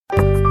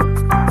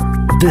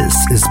This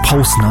is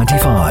Pulse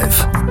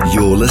 95.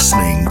 You're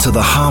listening to the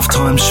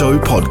Halftime Show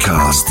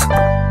podcast.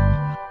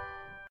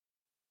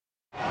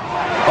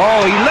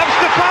 Oh, he loves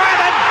the fire,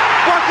 then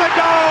what a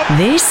goal!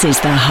 This is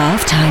the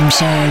Halftime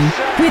Show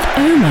with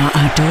Omar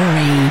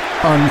Adori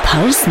on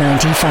Pulse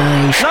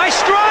 95. Nice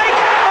strike!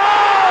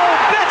 Oh,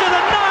 better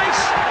than nice!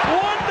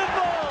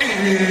 Wonderful!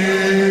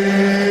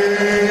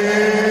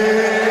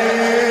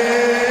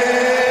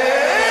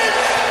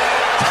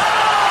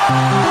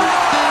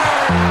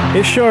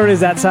 It sure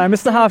is that time.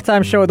 It's the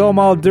Halftime Show with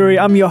Omar Duri.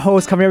 I'm your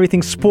host, covering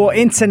everything sport,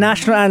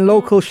 international and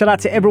local. Shout out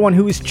to everyone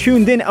who is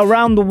tuned in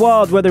around the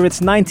world, whether it's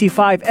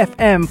 95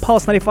 FM,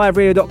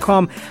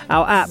 Pulse95Radio.com,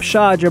 our app,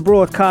 Sharjah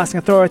Broadcasting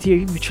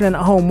Authority. If you're chilling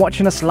at home,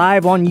 watching us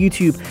live on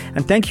YouTube.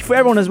 And thank you for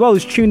everyone as well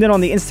who's tuned in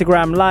on the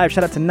Instagram Live.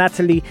 Shout out to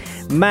Natalie,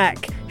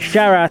 Mac,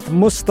 Sharath,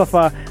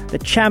 Mustafa, the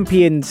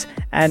champions,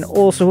 and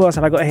also, who else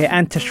have I got here?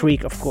 And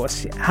Tashreeq, of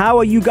course. How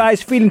are you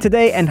guys feeling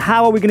today, and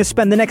how are we going to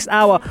spend the next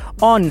hour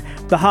on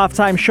the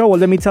Halftime Show? Well,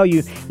 let me tell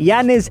you,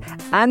 Giannes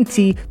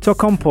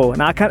Antetokounmpo.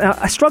 Now,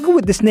 I struggle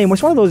with this name.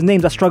 It's one of those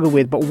names I struggle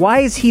with, but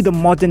why is he the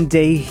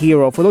modern-day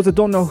hero? For those that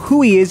don't know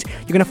who he is,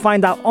 you're going to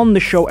find out on the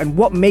show and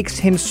what makes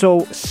him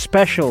so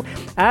special.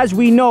 As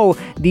we know,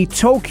 the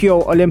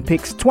Tokyo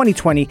Olympics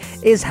 2020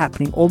 is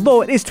happening,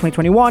 although it is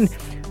 2021.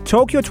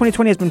 Tokyo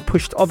 2020 has been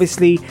pushed,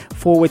 obviously,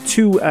 forward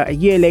to a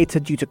year later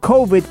due to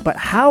COVID, but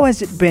how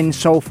has it been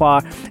so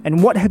far,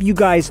 and what have you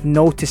guys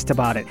noticed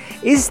about it?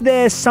 Is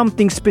there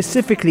something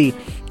specifically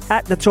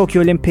at the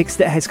Tokyo Olympics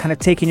that has kind of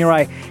taken your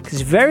eye? Because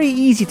it's very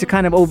easy to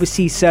kind of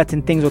oversee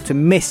certain things or to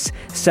miss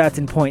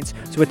certain points.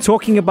 So we're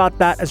talking about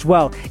that as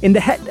well. In the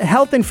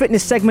health and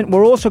fitness segment,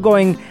 we're also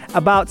going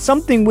about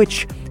something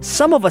which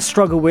some of us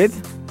struggle with,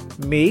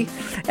 me,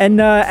 and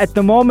at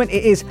the moment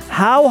it is,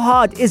 how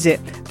hard is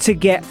it to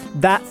get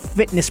that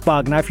fitness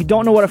bug? Now, if you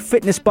don't know what a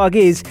fitness bug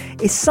is,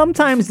 it's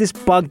sometimes this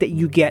bug that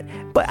you get,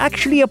 but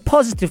actually a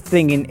positive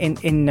thing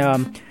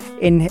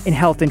in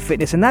health and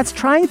fitness, and that's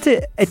trying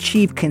to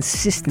achieve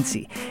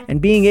consistency and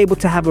being able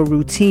to have a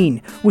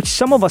routine, which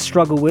some of us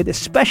struggle with,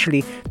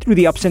 especially through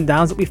the ups and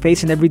downs that we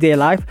face in everyday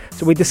life.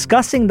 So we're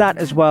discussing that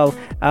as well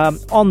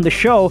on the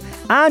show,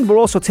 and we're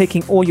also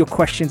taking all your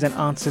questions and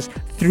answers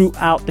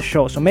throughout the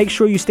show. So make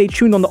sure you stay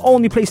tuned on the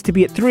only place to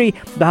be at 3,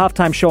 the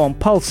Halftime Show on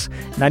Pulse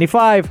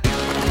 95. This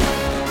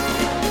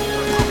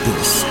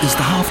is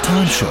the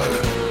Halftime Show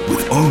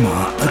with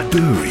Omar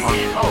Aduri.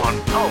 On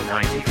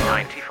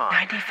 95.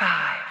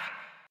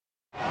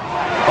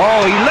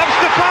 Oh, he loves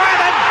the fire,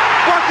 then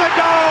what a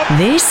goal!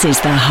 This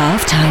is the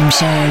Halftime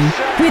Show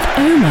with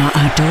Omar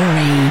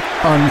Adori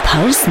on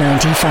Pulse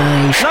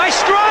 95. Nice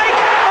strike!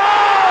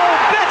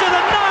 Oh, better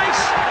than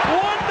nice!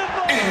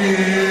 Wonderful!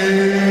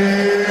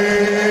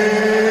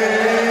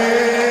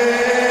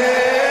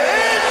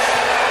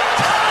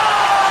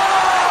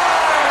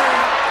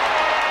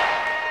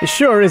 It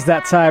sure is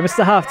that time. It's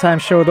the Halftime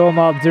Show with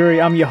Omar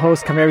Duri. I'm your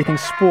host, covering everything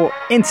sport,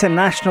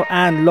 international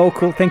and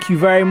local. Thank you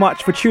very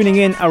much for tuning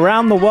in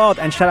around the world,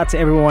 and shout out to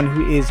everyone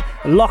who is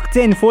locked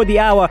in for the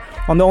hour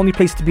on the only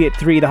place to be at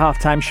 3, the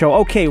Halftime Show.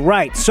 Okay,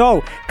 right.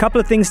 So, a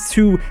couple of things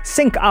to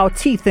sink our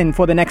teeth in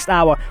for the next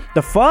hour.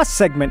 The first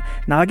segment,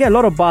 now I get a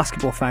lot of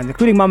basketball fans,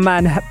 including my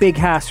man Big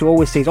Hass, who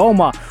always says,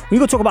 Omar, we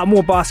go talk about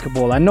more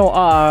basketball. I know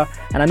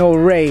and I know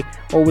Ray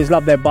always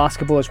love their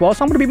basketball as well.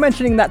 So I'm going to be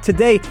mentioning that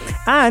today.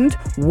 And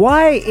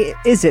why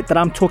is it that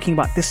I'm talking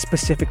about this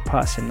specific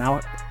person?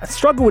 Now, I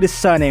struggle with his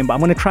surname, but I'm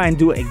going to try and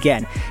do it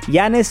again.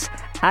 Giannes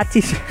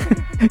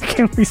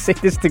Can we say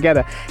this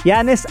together?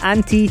 Giannes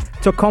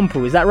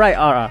Antetokounmpo. Is that right,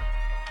 Ara?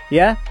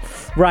 Yeah?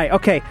 Right,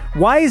 okay.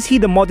 Why is he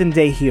the modern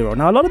day hero?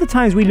 Now, a lot of the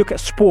times we look at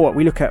sport,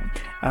 we look at,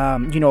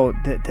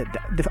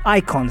 the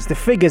icons, the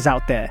figures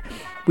out there.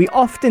 We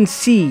often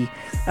see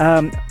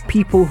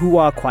people who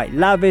are quite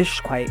lavish,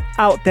 quite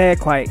out there,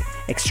 quite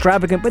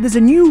extravagant, but there's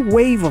a new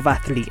wave of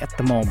athlete at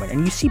the moment.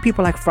 And you see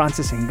people like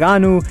Francis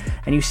Ngannou,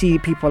 and you see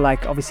people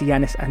like, obviously,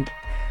 Giannis, and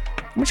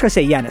I'm just going to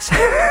say Giannis.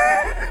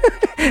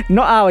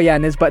 Not our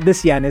Giannis, but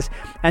this Giannis.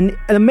 And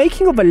the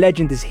making of a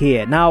legend is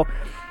here. Now,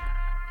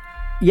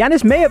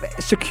 Giannis may have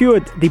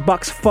secured the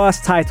Bucks'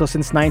 first title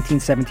since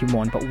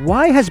 1971, but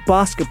why has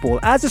basketball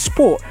as a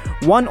sport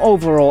won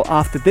overall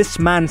after this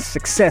man's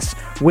success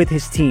with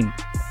his team?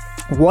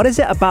 What is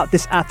it about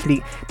this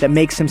athlete that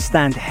makes him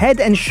stand head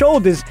and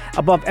shoulders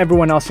above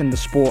everyone else in the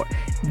sport?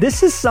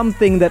 This is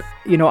something that,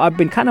 I've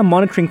been kind of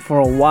monitoring for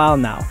a while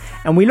now.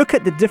 And we look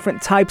at the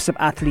different types of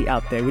athlete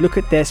out there. We look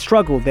at their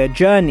struggle, their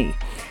journey,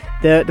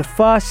 the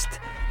first,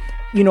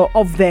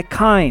 of their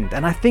kind.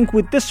 And I think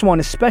with this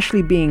one,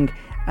 especially being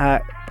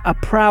a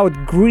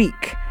proud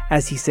Greek,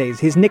 as he says,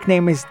 his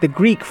nickname is the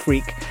Greek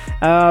Freak.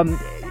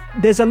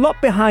 There's a lot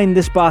behind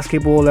this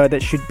basketballer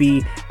that should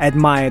be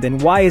admired.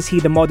 And why is he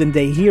the modern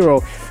day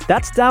hero?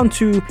 That's down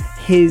to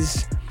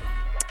his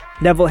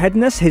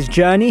level-headedness, his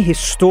journey, his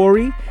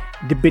story,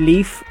 the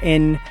belief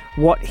in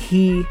what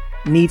he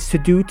needs to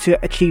do to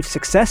achieve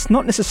success,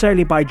 not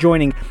necessarily by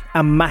joining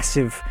a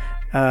massive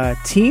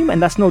team,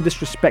 and that's no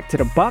disrespect to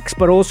the Bucks,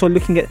 but also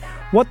looking at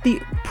what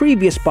the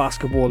previous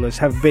basketballers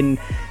have been,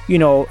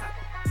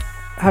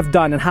 have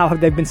done and how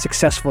have they been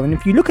successful. And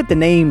if you look at the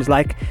names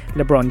like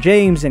LeBron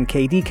James and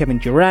KD, Kevin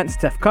Durant,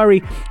 Steph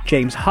Curry,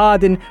 James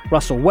Harden,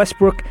 Russell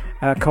Westbrook,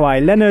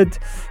 Kawhi Leonard,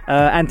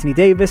 Anthony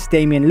Davis,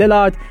 Damian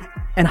Lillard,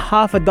 and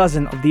half a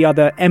dozen of the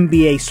other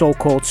NBA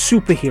so-called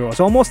superheroes,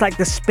 almost like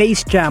the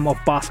Space Jam of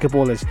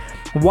basketballers.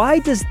 Why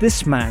does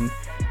this man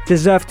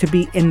deserve to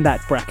be in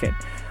that bracket?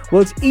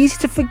 Well, it's easy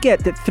to forget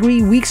that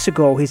 3 weeks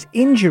ago, his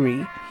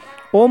injury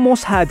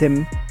almost had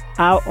him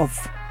out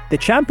of the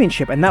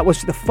championship, and that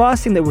was the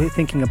first thing that we were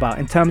thinking about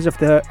in terms of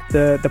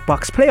the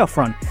Bucks playoff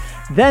run.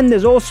 Then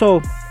there's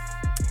also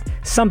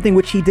something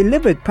which he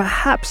delivered,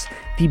 perhaps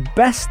the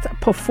best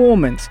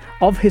performance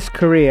of his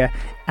career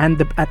and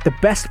at the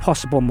best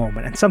possible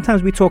moment. And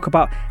sometimes we talk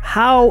about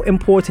how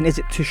important is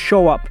it to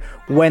show up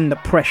when the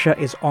pressure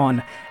is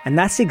on, and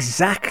that's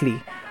exactly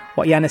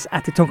what Giannes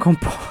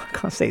Antetokounmpo, I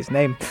can't say his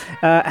name,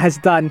 has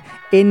done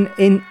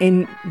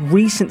in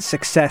recent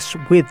success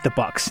with the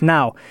Bucks.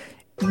 Now,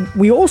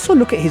 we also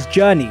look at his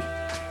journey,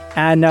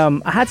 and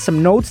I had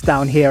some notes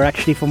down here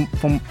actually from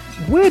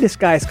where this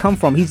guy has come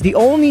from. He's the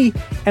only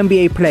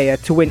NBA player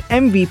to win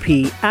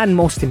MVP and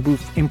Most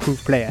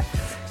Improved Player.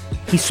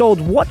 He sold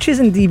watches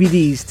and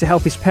DVDs to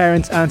help his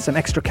parents earn some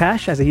extra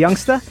cash as a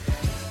youngster,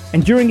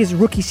 and during his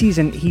rookie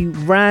season, he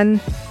ran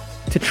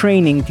to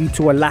training due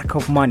to a lack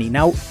of money.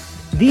 Now,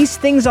 these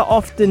things are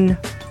often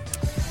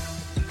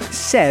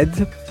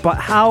said, but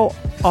how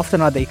often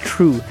are they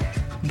true?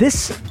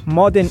 This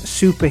modern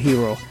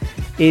superhero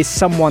is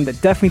someone that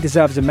definitely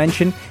deserves a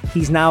mention.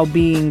 He's now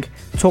being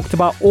talked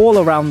about all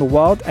around the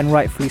world, and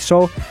rightfully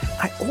so.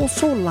 I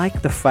also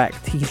like the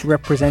fact he's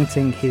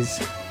representing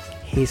his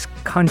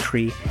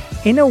country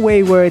in a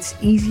way where it's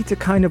easy to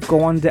kind of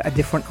go under a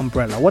different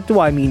umbrella. What do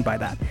I mean by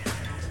that?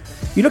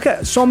 You look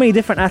at so many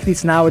different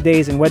athletes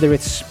nowadays, and whether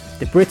it's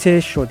the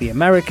British or the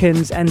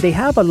Americans, and they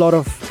have a lot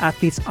of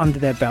athletes under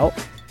their belt,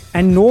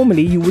 and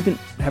normally you wouldn't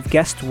have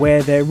guessed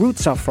where their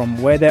roots are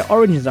from, where their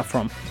origins are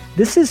from.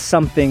 This is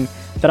something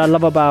that I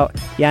love about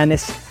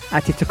Giannis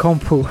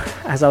Antetokounmpo,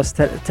 as I was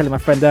telling my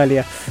friend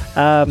earlier.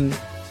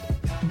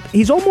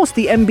 He's almost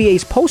the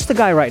NBA's poster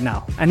guy right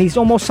now, and he's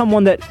almost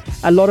someone that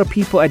a lot of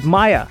people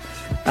admire.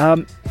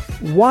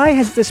 Why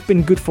has this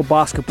been good for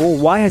basketball?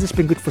 Why has this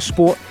been good for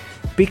sport?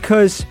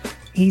 Because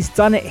he's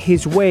done it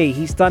his way.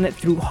 He's done it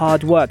through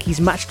hard work.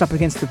 He's matched up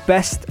against the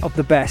best of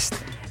the best,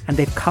 and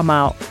they've come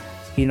out,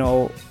 you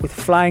know, with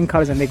flying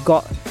colors, and they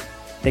got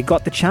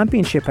the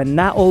championship. And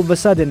now all of a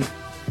sudden,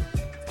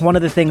 one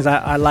of the things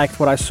I liked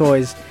what I saw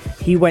is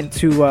he went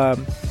to a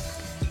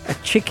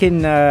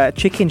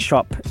chicken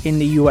shop in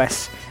the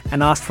US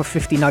and asked for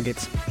 50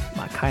 nuggets.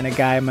 My kind of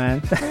guy,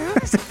 man.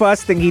 That's the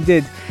first thing he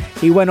did.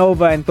 He went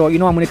over and thought, you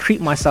know, I'm going to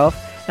treat myself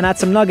and add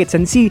some nuggets.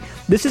 And see,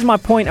 this is my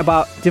point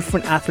about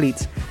different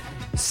athletes.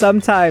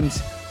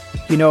 Sometimes,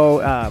 you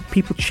know,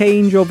 people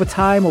change over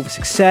time, over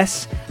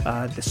success,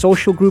 the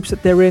social groups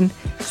that they're in,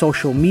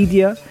 social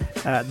media,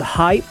 the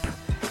hype,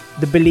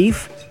 the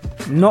belief.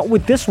 Not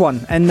with this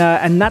one. And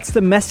that's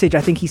the message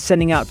I think he's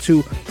sending out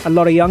to a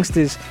lot of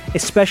youngsters,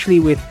 especially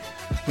with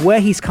where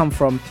he's come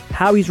from,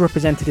 how he's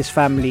represented his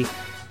family,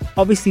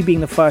 obviously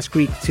being the first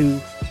Greek to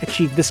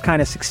achieve this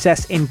kind of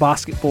success in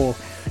basketball,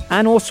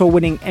 and also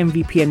winning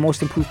MVP and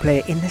Most Improved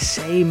Player in the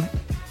same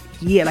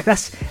year. Like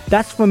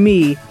that's for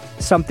me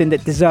something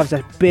that deserves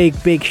a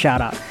big shout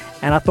out.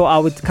 And I thought I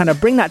would kind of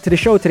bring that to the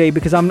show today,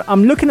 because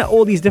I'm looking at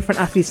all these different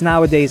athletes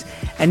nowadays,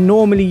 and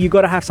normally you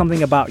got to have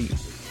something about you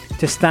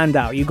to stand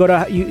out. You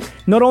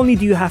not only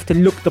do you have to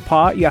look the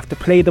part, you have to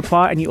play the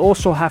part, and you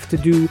also have to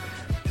do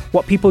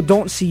what people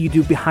don't see you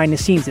do behind the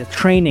scenes, the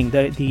training,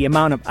 the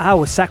amount of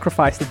hours,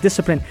 sacrifice, the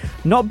discipline,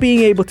 not being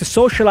able to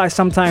socialize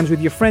sometimes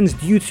with your friends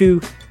due to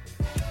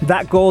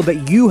that goal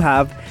that you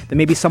have that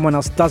maybe someone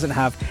else doesn't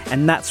have.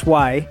 And that's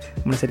why,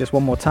 I'm going to say this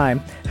one more time,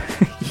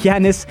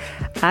 Giannis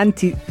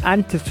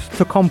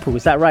Antetokounmpo,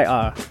 is that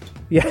right?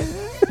 Yeah.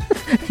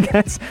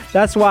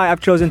 That's why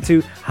I've chosen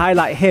to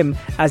highlight him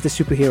as the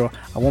superhero.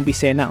 I won't be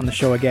saying that on the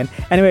show again.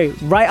 Anyway,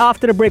 right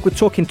after the break, we're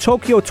talking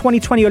Tokyo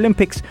 2020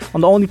 Olympics on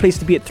the only place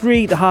to be at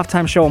 3, the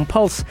Halftime Show on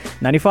Pulse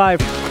 95.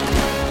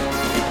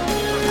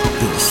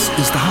 This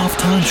is the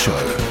Halftime Show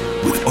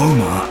with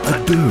Omar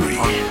Adouri.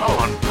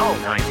 On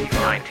Pulse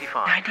 95.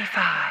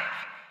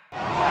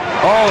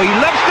 Oh, he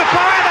loves the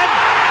fire, then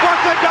what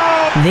a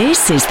goal!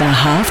 This is the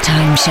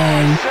Halftime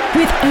Show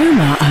with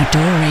Omar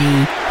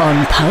Adouri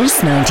on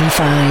Pulse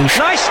 95.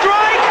 Nice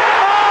strike!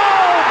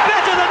 Oh,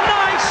 better than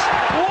nice!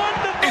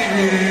 Wonderful!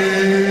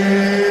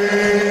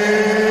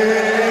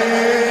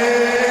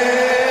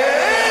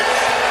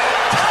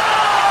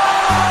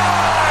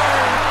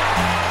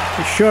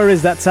 It sure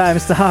is that time.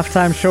 It's the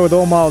Halftime Show with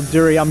Omar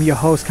Adouri. I'm your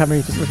host, covering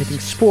everything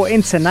sport,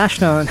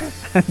 international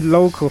and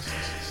local.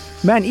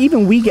 Man,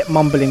 even we get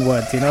mumbling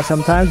words, you know,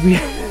 sometimes we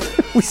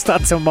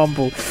start to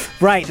mumble.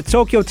 Right, the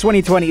Tokyo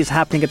 2020 is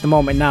happening at the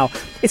moment now.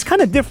 It's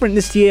kind of different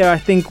this year, I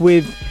think,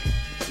 with,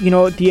 you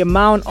know, the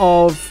amount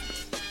of,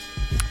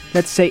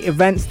 let's say,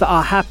 events that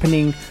are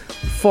happening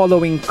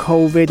following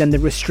COVID and the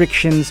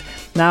restrictions.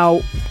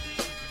 Now,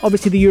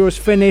 obviously the Euros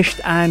finished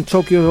and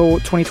Tokyo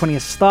 2020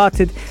 has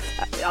started.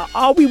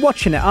 Are we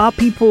watching it? Are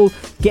people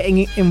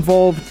getting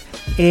involved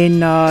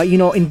in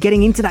in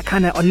getting into that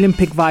kind of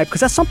Olympic vibe?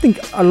 Because that's something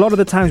a lot of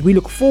the times we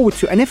look forward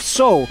to. And if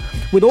so,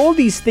 with all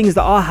these things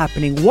that are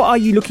happening, what are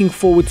you looking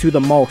forward to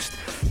the most?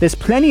 There's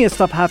plenty of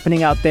stuff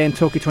happening out there in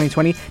Tokyo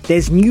 2020.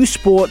 There's new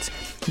sports.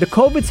 The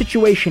COVID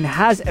situation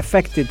has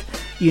affected,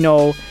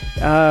 the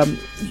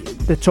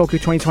Tokyo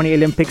 2020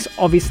 Olympics,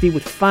 obviously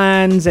with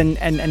fans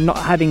and not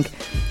having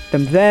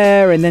them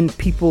there, and then the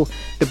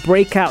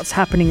breakouts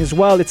happening as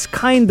well. It's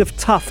kind of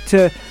tough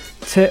to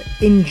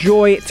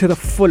enjoy it to the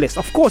fullest.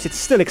 Of course, it's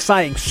still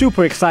exciting,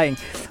 super exciting,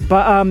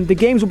 but the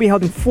games will be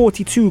held in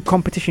 42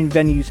 competition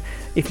venues,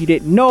 if you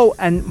didn't know,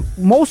 and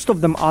most of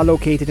them are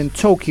located in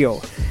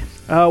Tokyo.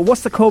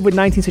 What's the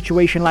COVID-19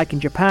 situation like in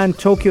Japan?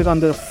 Tokyo is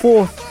under the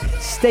 4th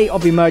state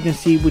of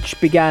emergency, which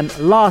began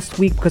last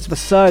week because of a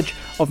surge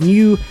of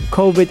new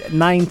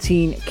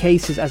COVID-19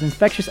 cases, as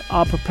infections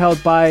are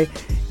propelled by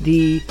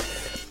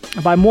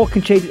more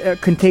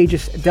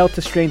contagious Delta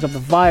strains of the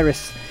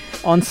virus.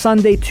 On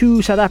Sunday,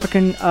 2 South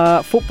African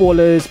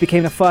footballers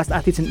became the first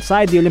athletes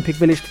inside the Olympic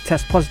Village to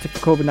test positive for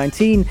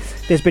COVID-19.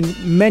 There's been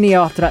many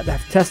after that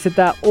have tested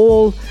that.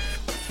 All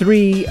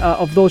 3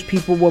 of those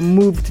people were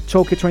moved to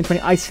Tokyo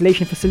 2020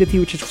 isolation facility,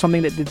 which is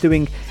something that they're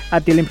doing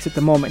at the Olympics at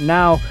the moment.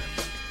 Now,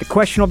 the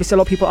question, obviously, a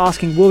lot of people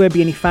asking, will there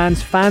be any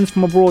fans? Fans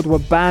from abroad were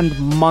banned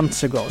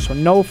months ago, so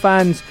no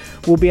fans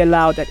will be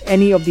allowed at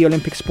any of the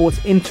Olympic sports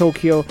in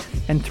Tokyo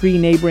and 3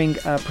 neighboring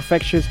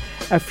prefectures.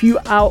 A few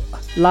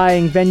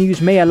outlying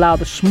venues may allow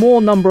the small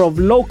number of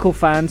local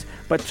fans,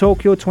 but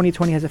Tokyo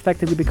 2020 has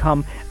effectively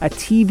become a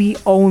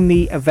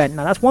TV-only event.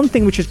 Now, that's one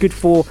thing which is good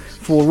for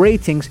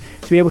ratings,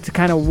 to be able to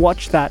kind of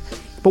watch that.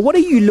 But what are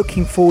you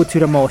looking forward to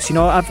the most?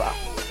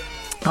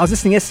 I was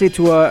listening yesterday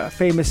to a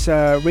famous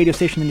radio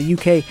station in the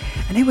UK,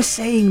 and they were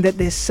saying that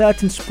there's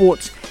certain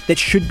sports that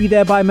should be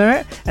there by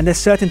merit, and there's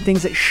certain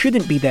things that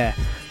shouldn't be there.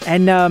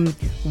 And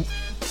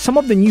some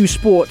of the new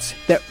sports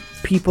that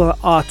people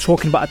are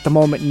talking about at the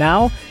moment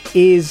now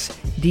is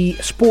the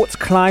sports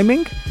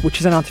climbing, which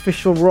is an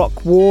artificial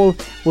rock wall.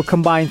 Will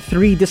combine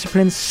 3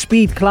 disciplines: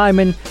 speed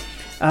climbing,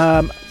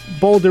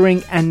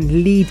 bouldering,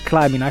 and lead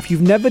climbing. Now, if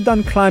you've never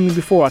done climbing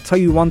before, I'll tell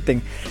you one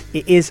thing: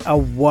 it is a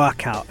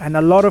workout, and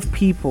a lot of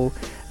people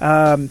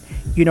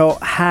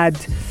had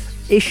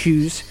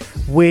issues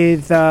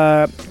with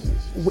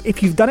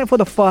if you've done it for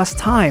the first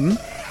time.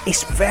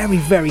 It's very,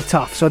 very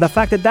tough. So the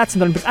fact that that's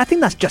in the Olympics, I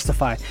think that's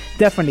justified,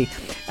 definitely.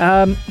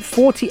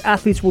 40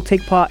 athletes will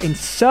take part in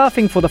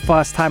surfing for the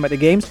first time at the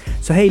Games.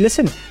 So hey,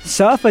 listen,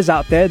 surfers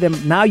out there, then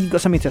now you've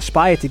got something to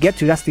aspire to get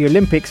to. That's the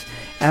Olympics,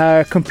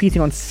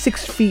 competing on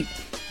 6 feet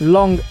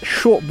long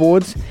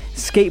shortboards.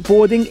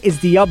 Skateboarding is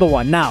the other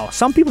one. Now,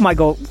 some people might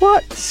go,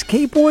 what?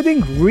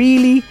 Skateboarding?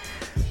 Really?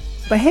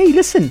 But hey,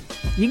 listen,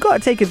 you got to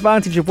take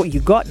advantage of what you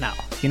got now.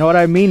 You know what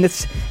I mean?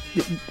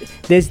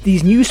 There's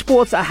these new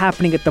sports that are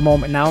happening at the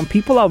moment now, and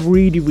people are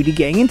really, really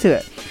getting into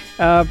it.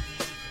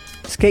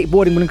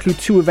 Skateboarding will include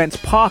 2 events,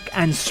 park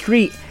and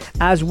street,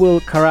 as will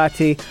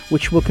karate,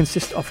 which will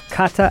consist of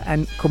kata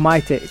and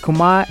kumite.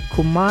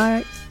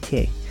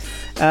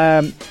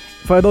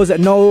 For those that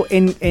know,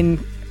 in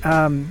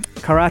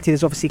karate,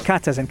 there's obviously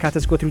katas, and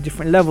katas go through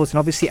different levels, and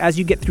obviously as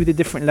you get through the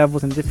different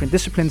levels and different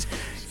disciplines,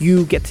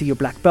 you get to your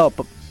black belt.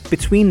 But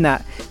between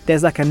that,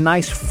 there's like a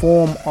nice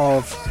form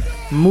of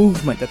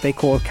movement that they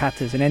call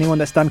katas, and anyone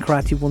that's done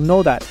karate will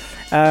know that.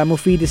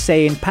 Mufid is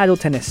saying paddle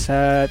tennis.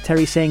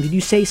 Terry saying, did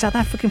you say South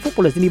African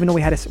footballers? Didn't even know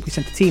we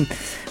sent a team.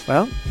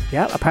 Well,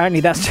 yeah, apparently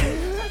that's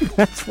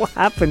that's what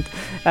happened.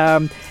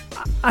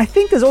 I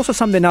think there's also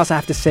something else I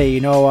have to say.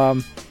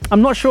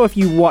 I'm not sure if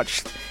you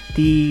watched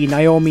the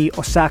Naomi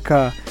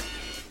Osaka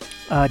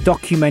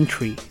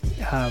documentary.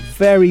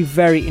 Very,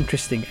 very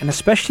interesting, and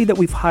especially that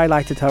we've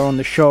highlighted her on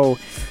the show.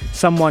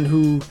 Someone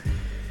who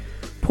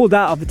pulled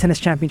out of the tennis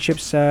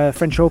championships,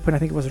 French Open, I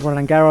think it was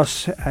Roland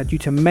Garros, due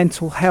to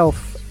mental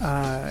health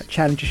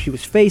challenges she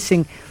was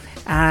facing.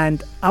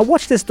 And I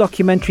watched this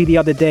documentary the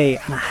other day,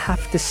 and I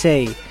have to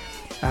say,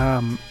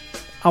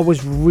 I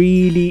was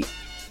really,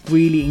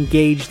 really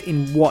engaged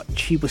in what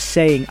she was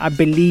saying. I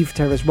believed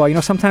her as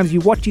well. Sometimes you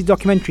watch these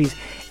documentaries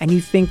and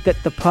you think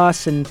that the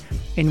person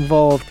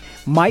involved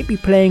might be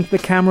playing for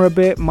the camera a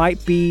bit,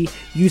 might be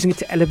using it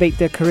to elevate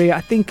their career.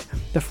 I think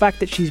the fact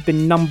that she's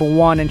been number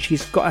 1 and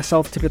she's got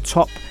herself to the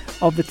top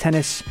of the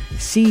tennis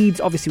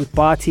seeds, obviously with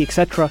Barty,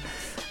 etc.,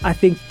 I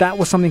think that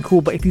was something cool.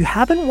 But if you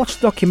haven't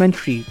watched the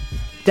documentary,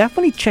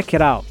 definitely check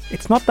it out.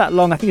 It's not that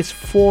long. I think it's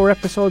 4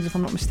 episodes, if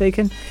I'm not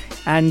mistaken,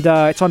 and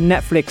it's on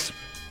Netflix.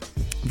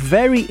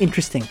 Very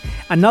interesting.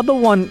 Another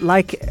one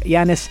like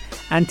Giannes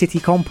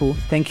Antetokounmpo,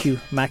 thank you,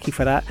 Mackie,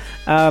 for that,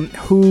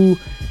 who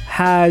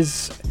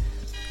has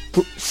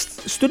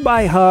stood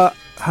by her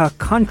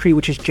country,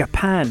 which is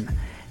Japan.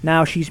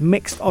 Now, she's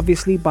mixed,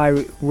 obviously,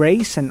 by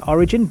race and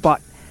origin,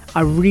 but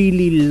I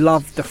really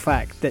love the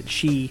fact that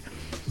she,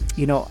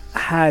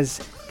 has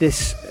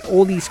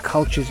all these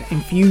cultures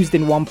infused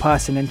in one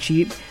person, and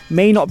she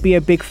may not be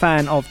a big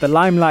fan of the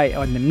limelight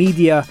or in the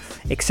media,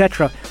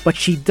 etc., but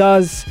she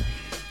does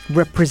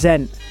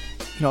represent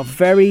a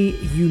very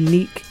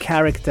unique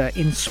character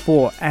in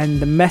sport and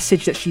the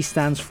message that she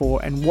stands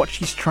for and what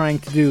she's trying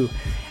to do.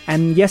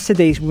 And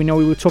yesterday, we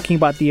were talking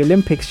about the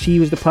Olympics. She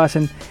was the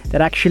person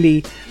that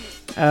actually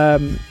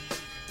lit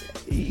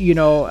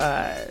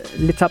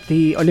up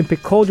the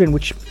Olympic cauldron,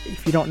 which,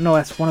 if you don't know,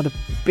 that's one of the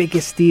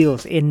biggest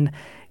deals in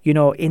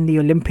the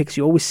Olympics.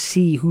 You always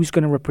see who's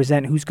going to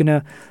represent, who's going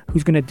to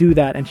do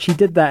that, and she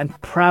did that,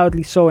 and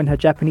proudly so, in her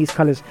Japanese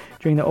colors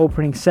during the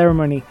opening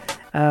ceremony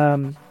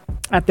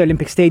at the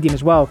Olympic Stadium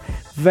as well.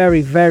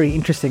 Very, very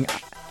interesting.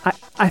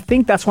 I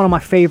think that's one of my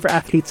favorite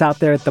athletes out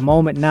there at the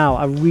moment now.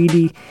 I'm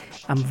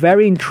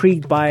very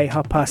intrigued by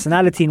her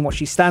personality and what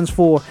she stands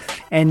for,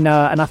 and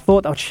I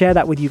thought I would share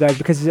that with you guys,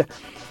 because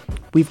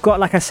we've got,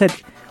 like I said,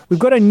 we've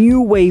got a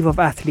new wave of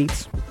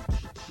athletes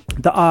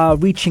that are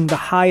reaching the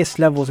highest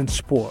levels in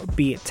sport,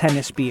 be it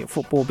tennis, be it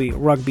football, be it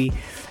rugby,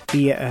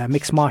 be it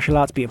mixed martial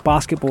arts, be it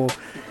basketball.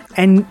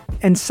 And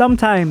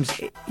sometimes,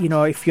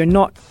 if you're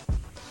not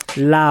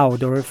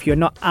loud or if you're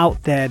not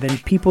out there, then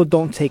people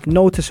don't take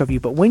notice of you.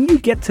 But when you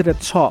get to the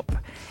top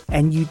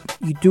and you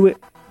do it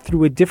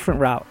through a different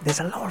route, there's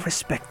a lot of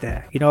respect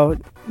there.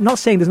 Not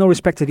saying there's no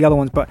respect to the other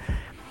ones, but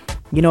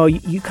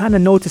you kind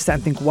of notice that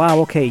and think, wow,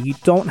 okay, you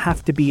don't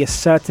have to be a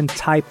certain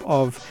type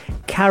of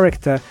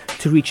character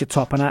to reach the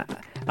top. And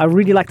I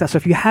really like that. So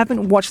if you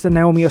haven't watched the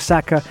Naomi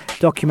Osaka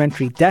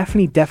documentary,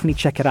 definitely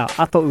check it out.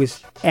 I thought it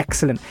was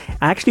excellent.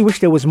 I actually wish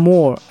there was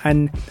more,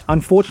 and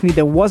unfortunately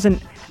there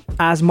wasn't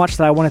as much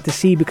that I wanted to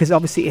see, because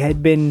obviously it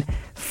had been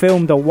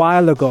filmed a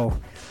while ago,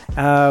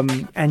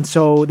 and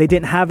so they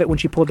didn't have it when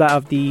she pulled out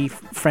of the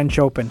French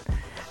Open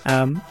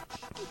and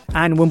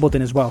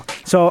Wimbledon as well.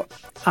 So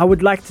I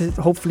would like to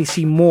hopefully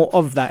see more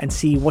of that and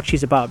see what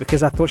she's about,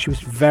 because I thought she was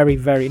very,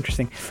 very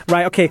interesting.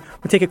 Right, okay,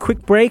 we'll take a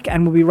quick break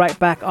and we'll be right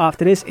back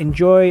after this.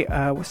 Enjoy,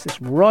 what's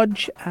this, Rog,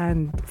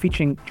 and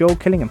featuring Joe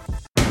Killingham.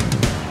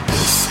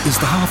 This is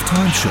the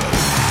Halftime Show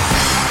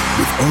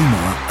with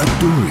Omar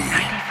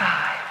Adouri.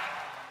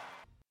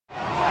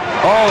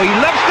 Oh, he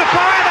loves to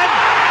fire, then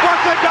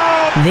what a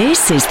goal!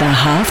 This is the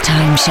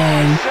Halftime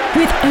Show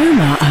with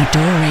Omar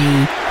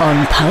Adouri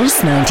on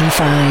Pulse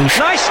 95.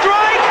 Nice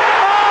strike!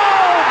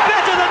 Oh,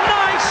 better than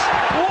nice!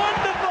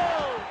 Wonderful!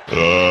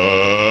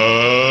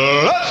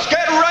 Let's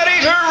get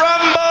ready to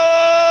rumble!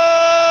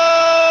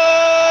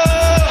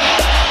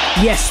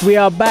 Yes, we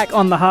are back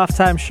on the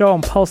Halftime Show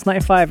on Pulse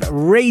 95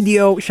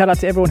 Radio. Shout out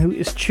to everyone who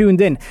is tuned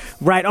in.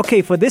 Right,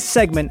 okay, for this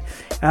segment,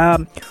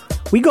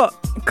 we got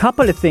a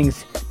couple of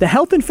things. The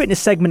health and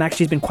fitness segment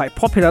actually has been quite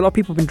popular. A lot of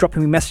people have been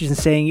dropping me messages and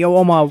saying, yo,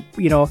 Omar,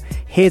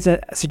 here's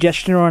a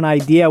suggestion or an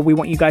idea we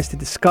want you guys to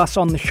discuss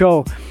on the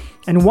show.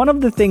 And one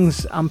of the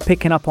things I'm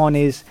picking up on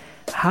is,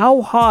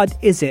 how hard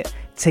is it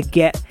to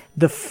get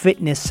the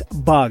fitness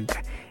bug?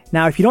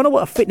 Now, if you don't know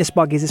what a fitness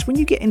bug is, it's when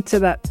you get into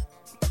that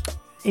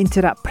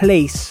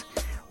place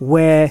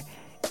where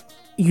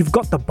you've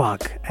got the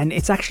bug, and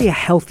it's actually a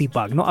healthy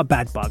bug, not a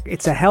bad bug.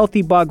 It's a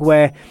healthy bug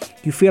where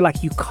you feel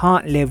like you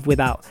can't live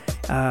without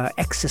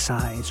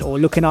exercise or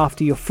looking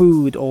after your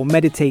food or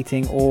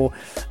meditating or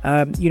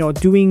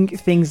doing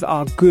things that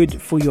are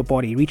good for your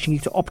body, reaching you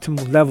to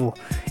optimal level.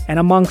 And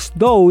amongst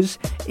those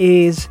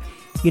is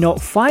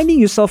finding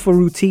yourself a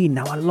routine.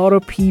 Now, a lot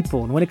of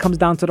people, when it comes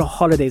down to the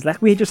holidays,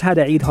 like we just had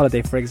an Eid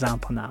holiday, for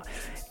example, now,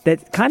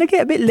 that kind of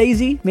get a bit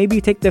lazy. Maybe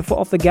you take their foot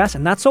off the gas,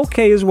 and that's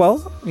okay as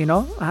well.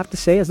 I have to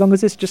say, as long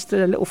as it's just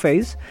a little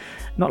phase,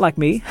 not like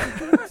me.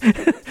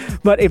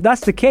 But if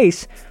that's the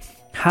case,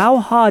 how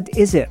hard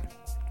is it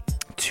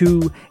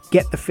to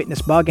get the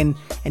fitness bug? And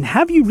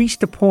have you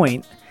reached a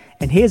point,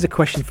 and here's a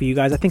question for you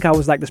guys. I think I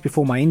was like this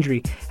before my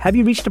injury. Have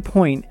you reached a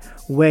point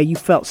where you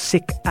felt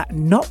sick at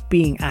not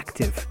being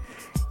active?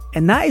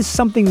 And that is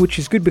something which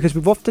is good, because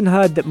we've often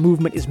heard that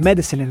movement is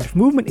medicine. And if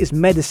movement is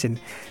medicine,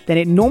 then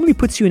it normally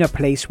puts you in a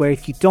place where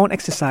if you don't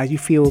exercise, you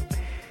feel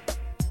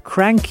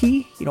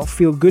cranky, you don't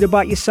feel good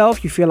about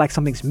yourself, you feel like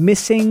something's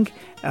missing.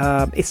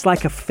 It's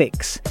like a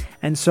fix.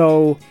 And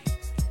so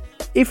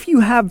if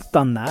you have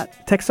done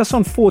that, text us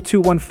on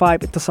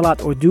 4215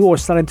 Itasalat or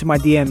slide into my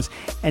DMs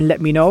and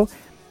let me know.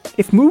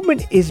 If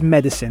movement is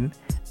medicine,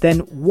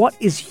 then what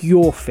is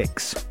your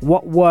fix?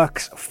 What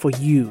works for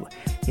you?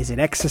 Is it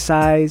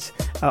exercise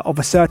of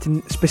a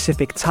certain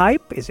specific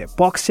type? Is it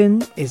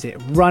boxing? Is it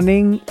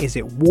running? Is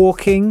it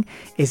walking?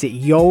 Is it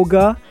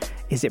yoga?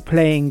 Is it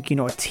playing,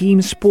 a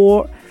team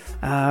sport?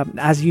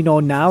 As you know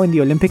now, in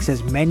the Olympics,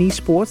 there's many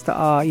sports that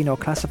are,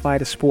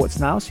 classified as sports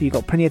now. So you've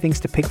got plenty of things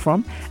to pick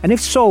from. And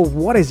if so,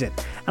 what is it?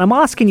 And I'm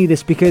asking you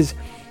this because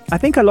I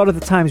think a lot of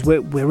the times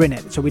we're in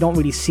it, so we don't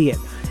really see it.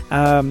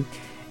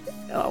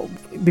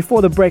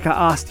 Before the break,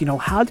 I asked,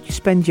 how did you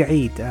spend your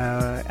Eid?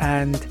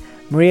 And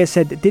Maria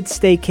said, did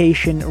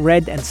staycation,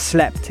 read and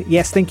slept.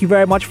 Yes, thank you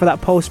very much for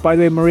that post, by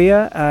the way,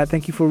 Maria.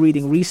 Thank you for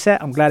reading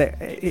Reset. I'm glad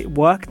it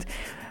worked.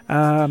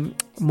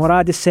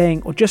 Murad is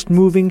saying, or just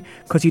moving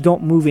because you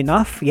don't move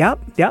enough. Yep,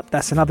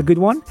 that's another good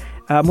one.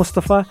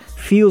 Mustafa,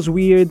 feels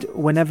weird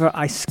whenever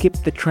I skip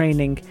the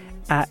training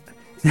at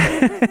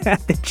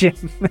at the gym.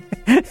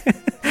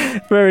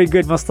 Very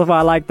good, Mustafa.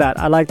 I like that.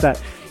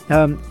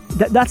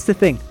 That's the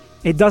thing.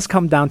 It does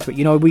come down to it.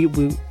 You know,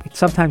 we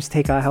sometimes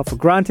take our health for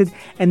granted,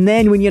 and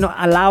then when you're not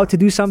allowed to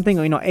do something,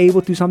 or you're not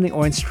able to do something,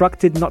 or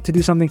instructed not to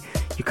do something,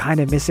 you kind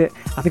of miss it.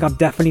 I think I've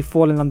definitely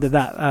fallen under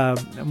that,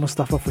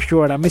 Mustafa, for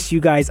sure. And I miss you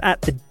guys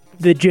at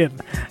the gym,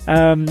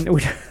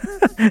 which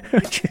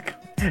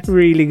is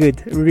really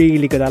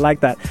good. I like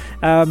that.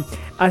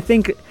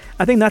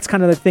 I think that's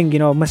kind of the thing, you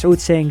know, Masood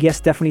saying, yes,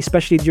 definitely,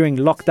 especially during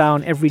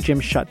lockdown, every gym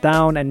shut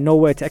down and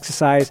nowhere to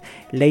exercise.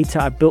 Later,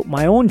 I built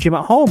my own gym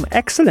at home.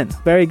 Excellent.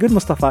 Very good,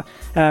 Mustafa.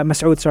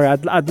 Masood, sorry.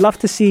 I'd love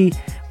to see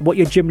what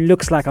your gym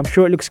looks like. I'm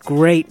sure it looks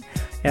great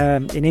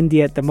in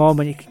India at the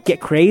moment. You can get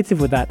creative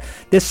with that.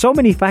 There's so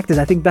many factors.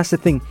 I think that's the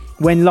thing.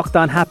 When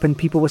lockdown happened,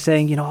 people were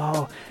saying, you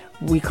know,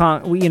 we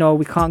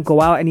can't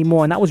go out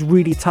anymore. And that was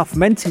really tough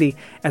mentally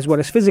as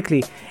well as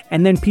physically.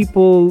 And then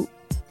people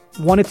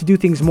wanted to do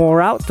things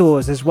more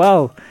outdoors as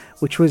well,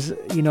 which was,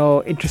 you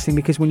know, interesting,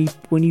 because when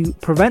you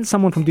prevent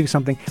someone from doing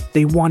something,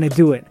 they want to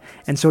do it.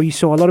 And so you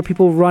saw a lot of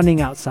people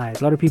running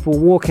outside, a lot of people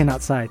walking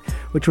outside,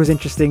 which was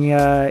interesting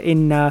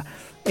in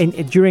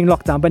during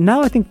lockdown. But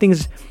now I think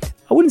things,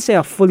 I wouldn't say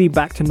are fully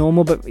back to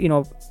normal, but, you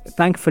know,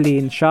 thankfully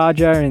in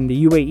Sharjah and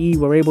the UAE,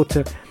 we're able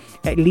to,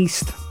 at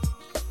least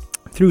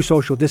through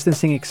social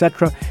distancing,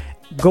 etc.,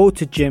 go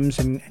to gyms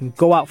and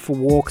go out for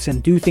walks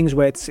and do things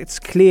where it's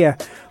clear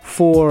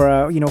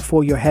for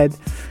for your head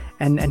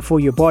and for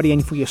your body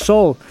and for your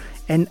soul.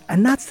 And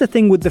that's the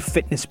thing with the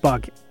fitness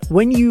bug.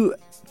 When you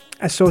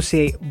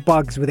associate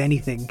bugs with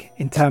anything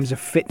in terms of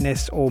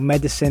fitness or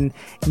medicine,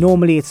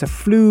 normally it's a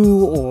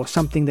flu or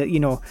something that, you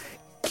know,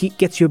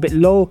 gets you a bit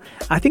low.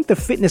 I think the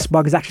fitness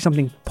bug is actually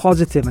something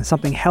positive and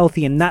something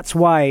healthy, and that's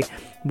why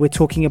we're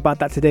talking about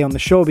that today on the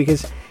show,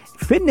 because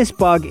fitness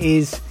bug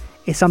is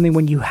something,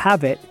 when you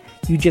have it,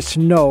 you just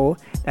know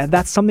that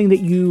that's something that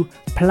you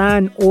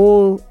plan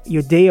all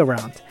your day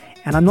around.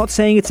 And I'm not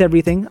saying it's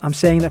everything. I'm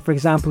saying that, for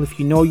example, if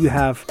you know you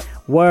have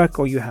work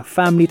or you have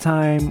family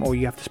time or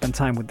you have to spend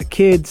time with the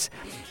kids,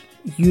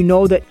 you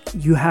know that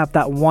you have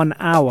that 1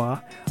 hour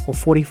or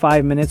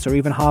 45 minutes or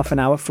even half an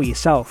hour for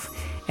yourself.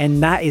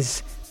 And that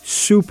is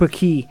super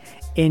key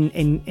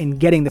in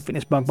getting the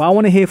fitness bug. But I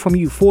want to hear from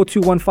you.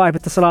 4215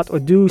 Itasalat, or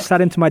do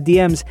slide into my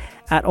DMs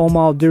at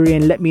Omar Duri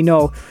and let me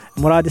know.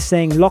 Murad is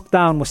saying,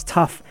 lockdown was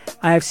tough.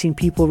 I have seen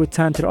people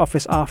return to the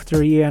office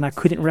after a year and I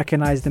couldn't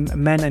recognize them,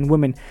 men and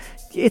women.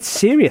 It's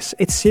serious,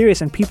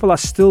 and people are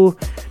still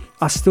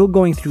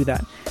going through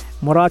that.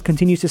 Murad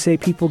continues to say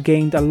people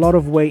gained a lot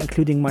of weight,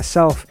 including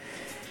myself.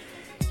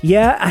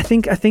 Yeah, I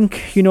think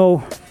you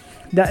know,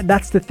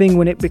 that's the thing.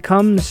 When it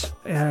becomes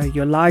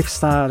your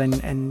lifestyle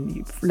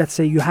and let's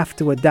say you have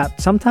to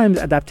adapt, sometimes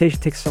adaptation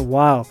takes a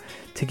while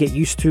to get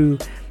used to,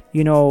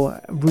 you know,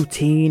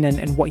 routine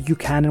and what you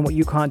can and what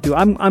you can't do.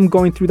 I'm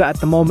going through that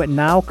at the moment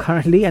now,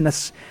 currently, and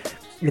it's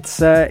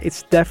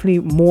definitely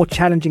more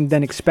challenging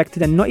than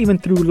expected, and not even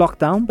through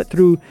lockdown, but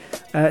through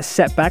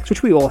setbacks,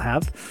 which we all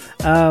have.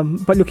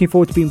 But looking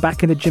forward to being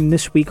back in the gym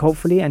this week,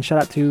 hopefully, and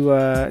shout out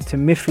to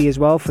Miffy as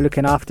well for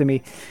looking after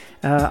me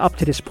up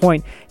to this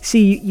point.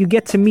 See, you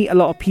get to meet a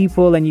lot of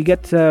people and you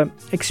get to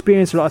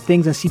experience a lot of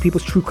things and see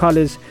people's true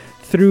colors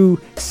through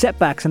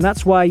setbacks, and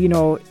that's why, you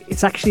know,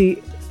 it's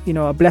actually, you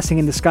know, a blessing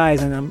in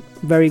disguise, and I'm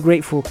very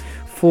grateful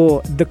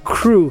for the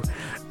crew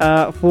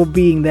for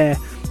being there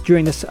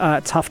during this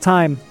tough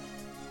time.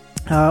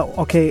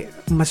 Okay,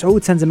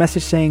 Masoud sends a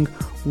message saying,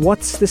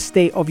 what's the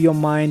state of your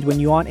mind when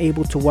you aren't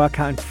able to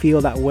work out and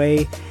feel that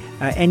way?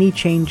 Any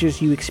changes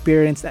you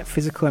experience at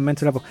physical and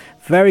mental level?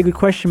 Very good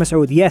question,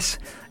 Masoud. Yes.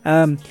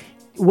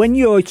 When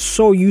you're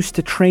so used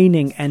to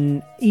training,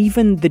 and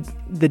even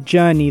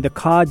the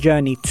car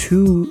journey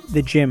to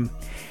the gym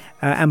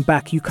and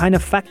back, you kind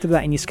of factor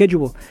that in your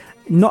schedule.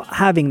 Not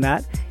having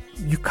that,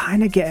 you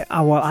kind of get,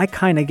 I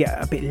kind of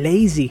get a bit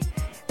lazy,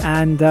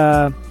 and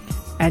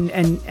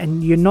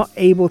you're not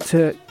able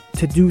to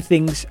do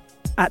things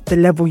at the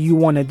level you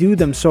want to do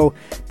them. So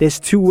there's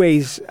two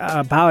ways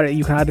about it.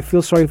 You can either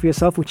feel sorry for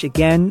yourself, which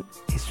again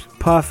is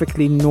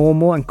perfectly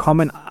normal and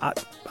common.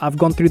 I've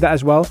gone through that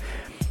as well.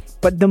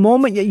 But the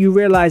moment that you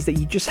realize that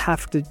you just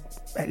have to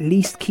at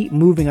least keep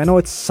moving, I know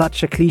it's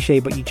such a cliche,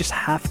 but you just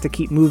have to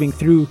keep moving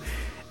through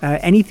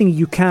anything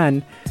you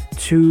can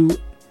to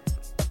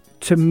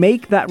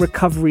make that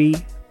recovery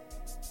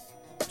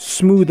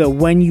smoother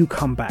when you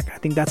come back. I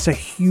think that's a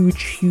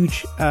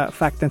huge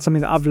factor, and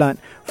something that I've learned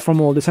from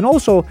all this. And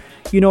also,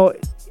 you know,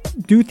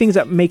 do things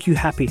that make you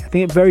happy. I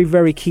think it's very,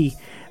 very key,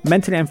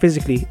 mentally and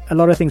physically. A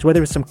lot of things,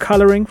 whether it's some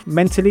coloring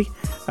mentally,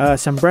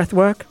 some breath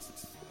work,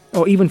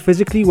 or even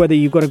physically, whether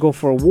you've got to go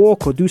for a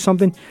walk or do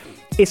something.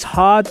 It's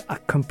hard. I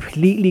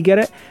completely get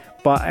it.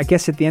 But I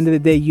guess at the end of the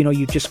day, you know,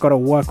 you just got to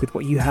work with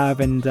what you have,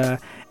 and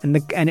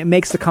it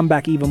makes the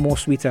comeback even more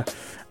sweeter.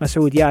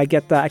 Masoud, yeah, I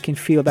get that. I can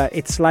feel that.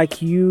 It's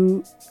like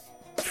you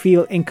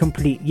feel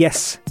incomplete.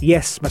 Yes,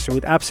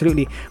 Masood,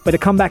 absolutely. But the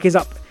comeback is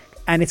up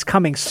and it's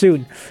coming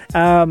soon.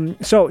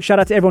 So shout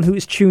out to everyone who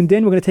is tuned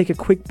in. We're going to take a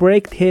quick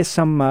break. Here's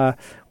some,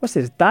 what's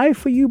this? Die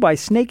For You by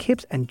Snake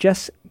Hips and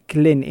Jess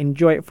Glynn.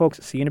 Enjoy it, folks.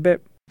 See you in a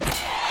bit.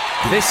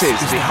 This is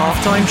the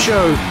Halftime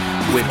Show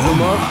with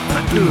Umar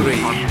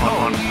Adouri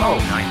on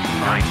Pulse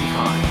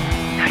 95.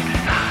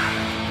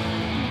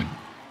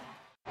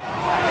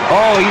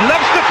 Oh, he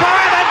loves to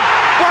fire, then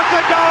what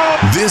a goal!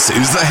 This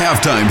is the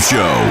Halftime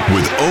Show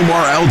with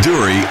Omar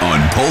Al-Duri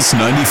on Pulse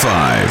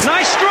 95.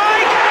 Nice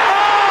strike!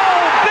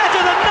 Oh,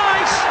 better than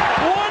nice!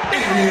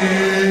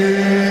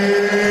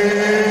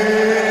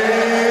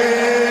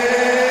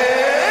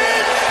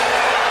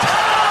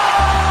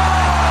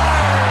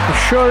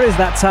 Sure is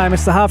that time.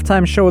 It's the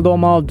Halftime Show with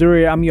Omar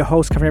Al-Duri. I'm your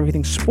host, covering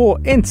everything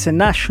sport,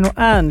 international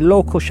and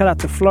local. Shout out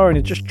to Florin,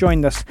 who just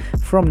joined us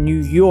from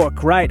New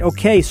York. Right,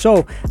 okay,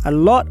 so a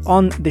lot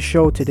on the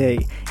show today.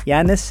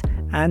 Giannes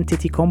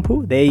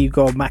Antetokounmpo, there you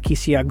go,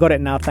 Makisi, I got it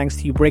now thanks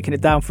to you breaking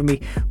it down for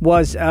me,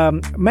 was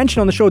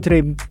mentioned on the show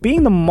today,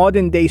 being the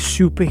modern day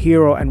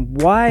superhero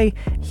and why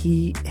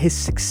his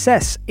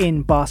success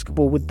in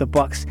basketball with the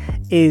Bucks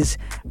is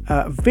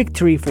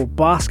victory for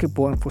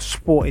basketball and for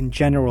sport in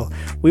general.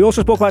 We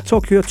also spoke about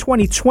Tokyo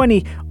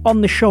 2020 on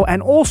the show,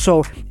 and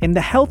also in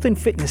the health and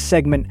fitness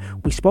segment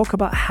we spoke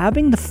about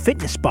having the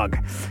fitness bug.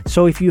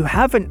 So if you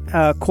haven't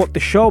caught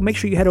the show, make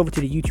sure you head over to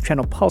the YouTube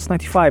channel Pulse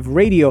 95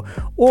 Radio,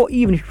 or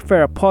even if you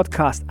prefer a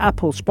podcast,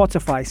 Apple,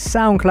 Spotify,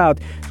 SoundCloud.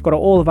 It's got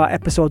all of our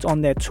episodes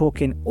on there,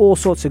 talking all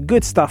sorts of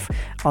good stuff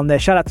on there.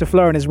 Shout out to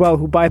Florin as well,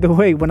 who, by the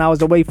way, when I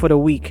was away for the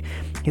week,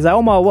 he's like,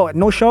 Omar, what,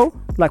 no show?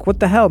 Like,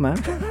 what the hell,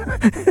 man?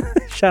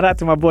 Shout out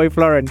to my boy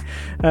Florin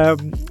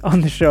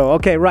on the show.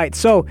 Okay, right.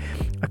 So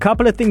a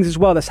couple of things as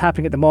well that's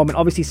happening at the moment.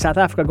 Obviously, South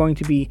Africa are going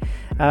to be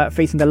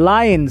facing the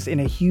Lions in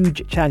a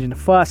huge challenge in the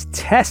first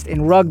test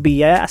in rugby.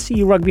 Yeah, I see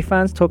you rugby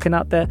fans talking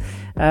out there.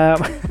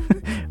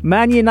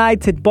 Man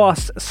United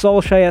boss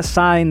Solskjaer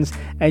signs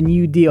a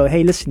new deal.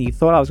 Hey, listen, you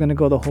thought I was going to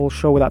go the whole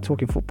show without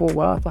talking football?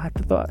 Well, I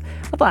thought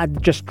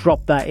I'd just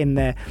drop that in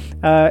there.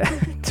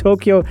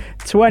 Tokyo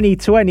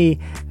 2020,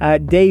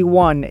 day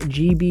one,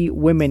 GB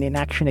women in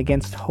action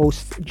against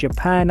host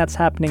Japan. That's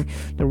happening.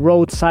 The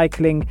road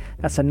cycling,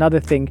 that's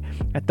another thing.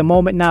 At the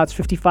moment now, it's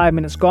 55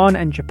 minutes gone,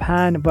 and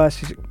Japan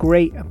versus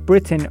Great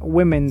Britain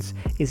women's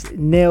is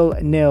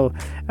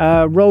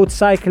 0-0. Road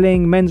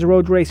cycling, men's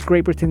road race,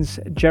 Great Britain's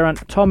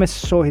Geraint Thomas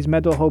saw his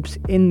medal hopes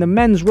in the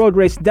men's road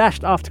race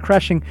dashed after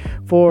crashing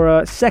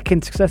for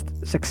second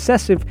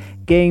successive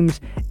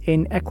games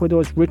in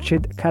Ecuador's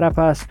Richard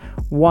Carapaz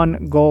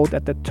won gold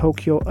at the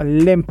Tokyo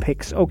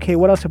Olympics. Okay,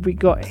 what else have we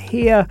got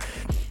here?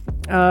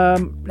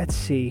 Let's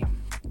see.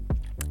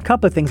 A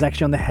couple of things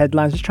actually on the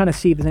headlines. Just trying to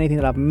see if there's anything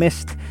that I've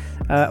missed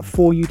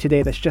for you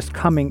today that's just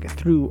coming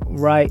through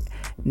right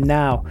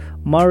now.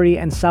 Murray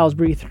and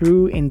Salisbury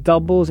through in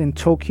doubles in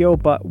Tokyo,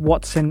 but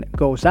Watson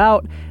goes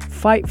out.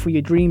 Fight for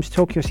your dreams.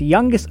 Tokyo's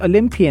youngest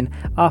Olympian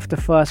after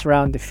first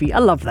round defeat. I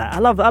love that. I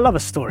love a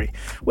story.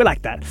 We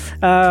like that.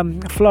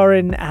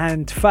 Florin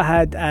and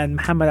Fahad and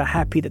Mohammed are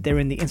happy that they're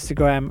in the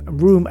Instagram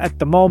room at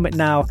the moment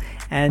now.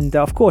 And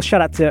of course, shout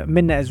out to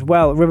Minna as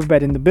well.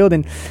 Riverbed in the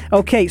building.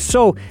 Okay,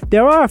 so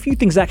there are a few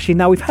things actually.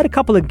 Now, we've had a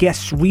couple of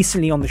guests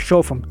recently on the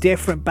show from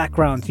different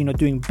backgrounds, you know,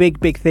 doing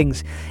big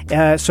things.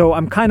 So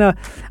I'm kind of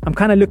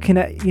looking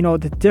at, you know,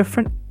 the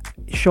different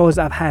shows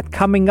I've had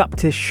coming up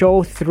to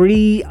show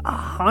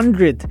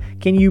 300.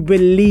 Can you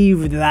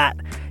believe that?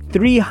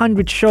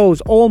 300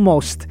 shows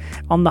almost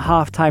on the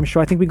Halftime Show.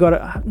 I think we got,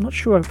 I'm not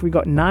sure if we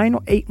got 9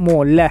 or 8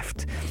 more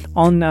left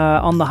on the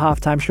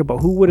Halftime Show, but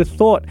who would have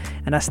thought?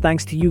 And that's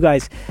thanks to you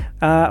guys.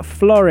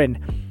 Florin,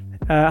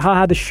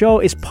 how the show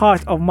is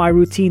part of my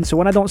routine, so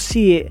when I don't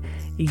see it,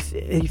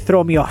 you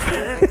throw me off.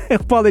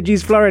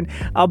 Apologies, Florin.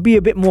 I'll be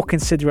a bit more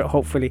considerate,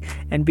 hopefully,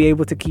 and be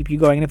able to keep you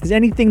going. And if there's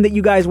anything that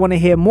you guys want to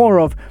hear more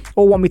of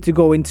or want me to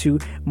go into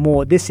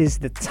more, this is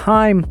the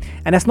time.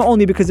 And that's not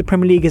only because the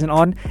Premier League isn't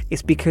on,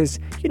 it's because,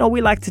 you know,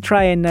 we like to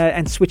try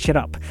and switch it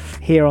up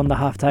here on the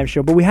Halftime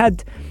Show. But we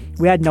had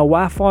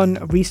Nawaf on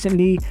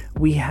recently.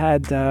 We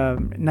had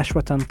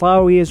Nashwat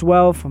Antawi as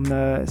well from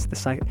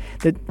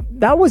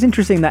that was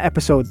interesting, that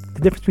episode.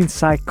 The difference between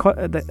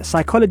the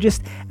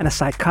psychologist and a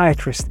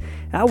psychiatrist.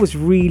 That was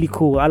really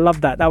cool. I love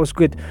that. That was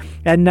good.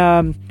 And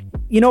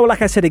you know,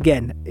 like I said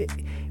again,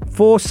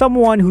 for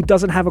someone who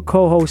doesn't have a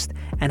co-host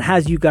and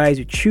has you guys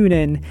who tune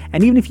in,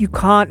 and even if you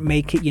can't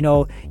make it, you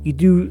know, you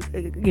do,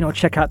 you know,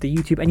 check out the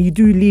YouTube and you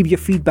do leave your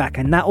feedback,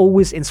 and that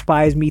always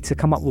inspires me to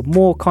come up with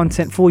more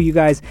content for you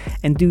guys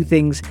and do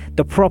things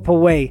the proper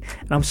way.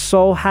 And I'm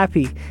so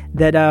happy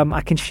that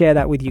I can share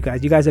that with you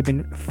guys. You guys have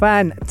been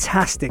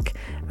fantastic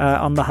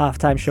on the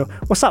Halftime Show.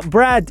 What's up,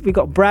 Brad? We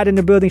got Brad in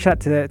the building.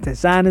 Shout out to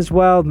Zan as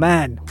well.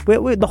 Man,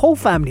 we're the whole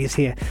family is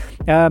here.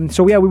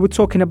 So yeah, we were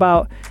talking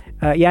about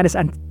Giannis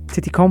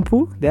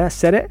Antetokounmpo. Yeah, I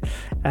said it.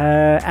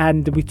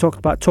 And we talked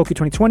about Tokyo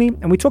 2020,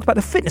 and we talked about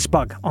the fitness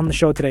bug on the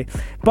show today.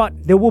 But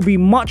there will be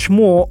much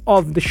more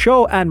of the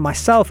show and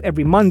myself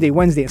every Monday,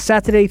 Wednesday, and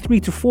Saturday, 3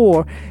 to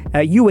 4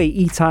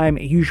 UAE time,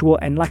 usual.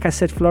 And like I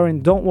said,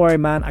 Florian, don't worry,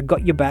 man, I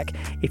got your back.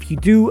 If you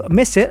do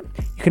miss it,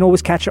 you can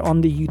always catch it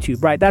on the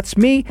YouTube. Right, that's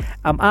me.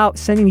 I'm out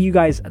sending you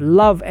guys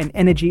love and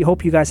energy.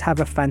 Hope you guys have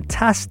a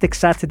fantastic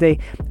Saturday,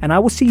 and I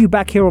will see you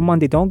back here on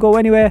Monday. Don't go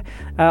anywhere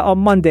on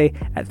Monday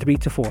at 3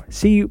 to 4.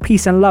 See you.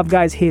 Peace and love,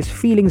 guys. Here's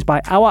Feelings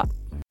by Awa.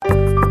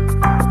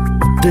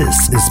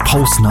 This is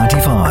Pulse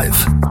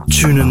 95.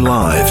 Tune in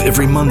live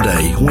every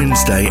Monday,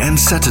 Wednesday and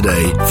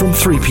Saturday from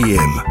 3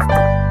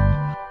 p.m.